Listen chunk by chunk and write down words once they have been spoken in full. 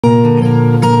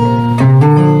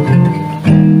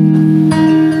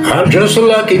just a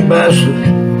lucky bastard,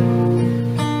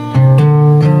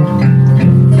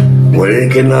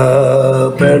 waking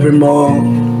up every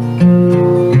morning.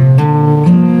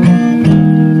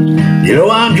 You know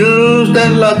I'm just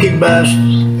that lucky bastard,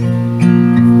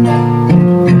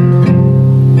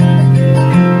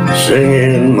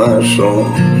 singing my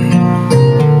song.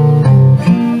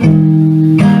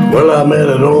 Well, I met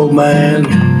an old man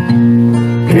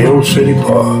in the old city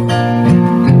park.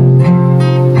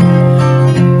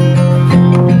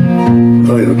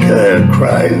 Oh, the guy had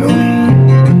cried, you know.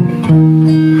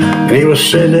 And he was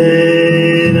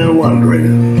sitting and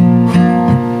wondering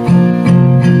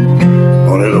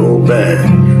on an old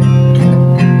bench.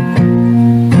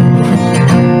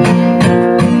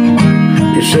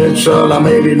 He said, son, I'm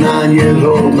 89 years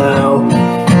old now.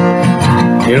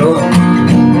 You know,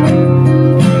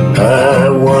 I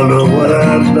wonder what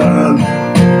I've done.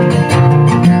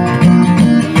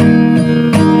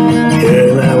 Yeah,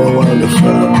 now I wonder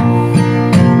some.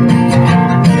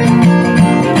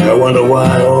 I wonder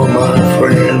why all my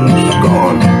friends are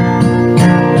gone.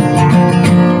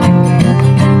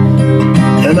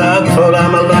 And I thought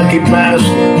I'm a lucky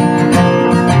bastard,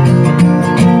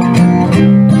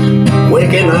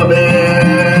 waking up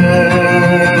every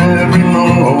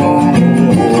morning.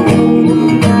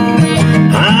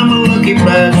 I'm a lucky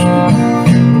bastard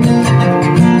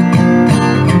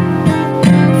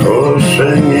for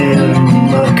singing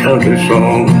my country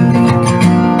song.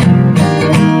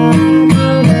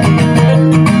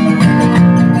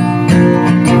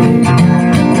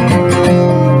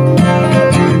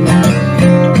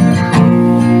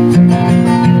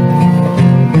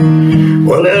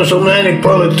 Well, there's so many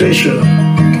politicians,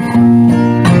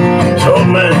 so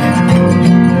many,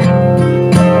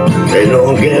 they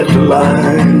don't get the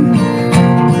line.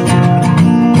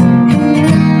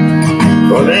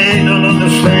 Well, they don't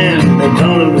understand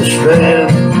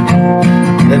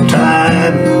that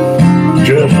time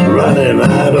just running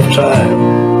out of time.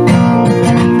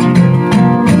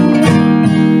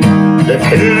 They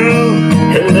kill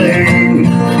the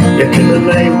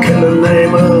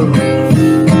name of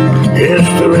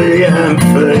history and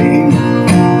fame.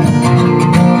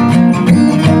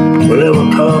 Will there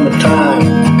will come a time,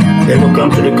 they will come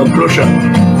to the conclusion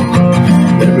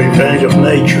that revenge of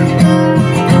nature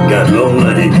got no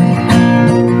name.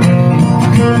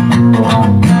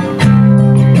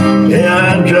 Yeah,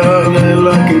 I'm just a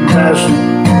lucky bastard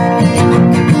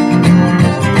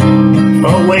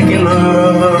for waking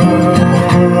up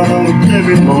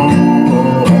every morning.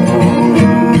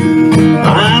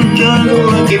 I'm just a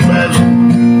lucky bastard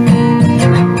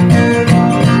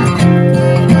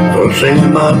for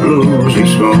singing my bluesy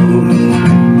song.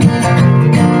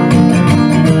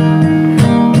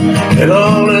 And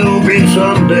all it'll be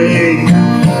someday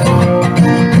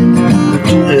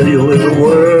to tell you in the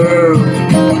world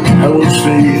I will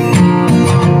see you,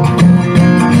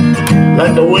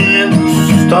 like the wind,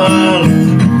 stars,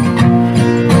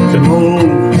 the moon.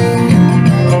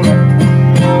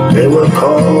 They were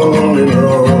calling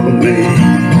on me.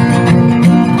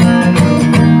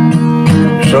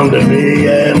 Someday me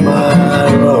and my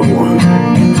loved one,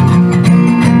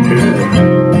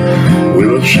 yeah, we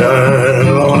will shine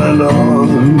on and on.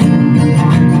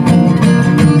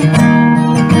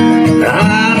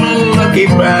 I'm a lucky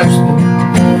bastard,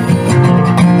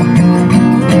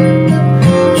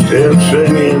 still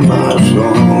singing my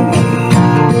song.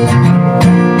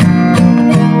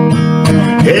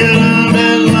 Yeah, I'm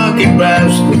that lucky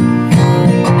bastard,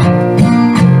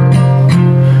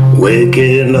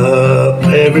 waking up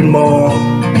every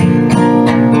morning.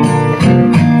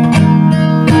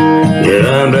 Yeah,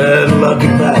 I'm that lucky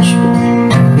bastard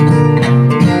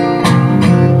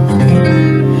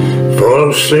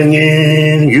for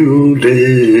singing you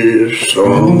this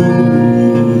song.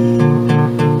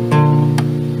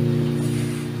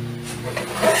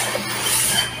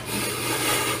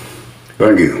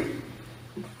 Thank you.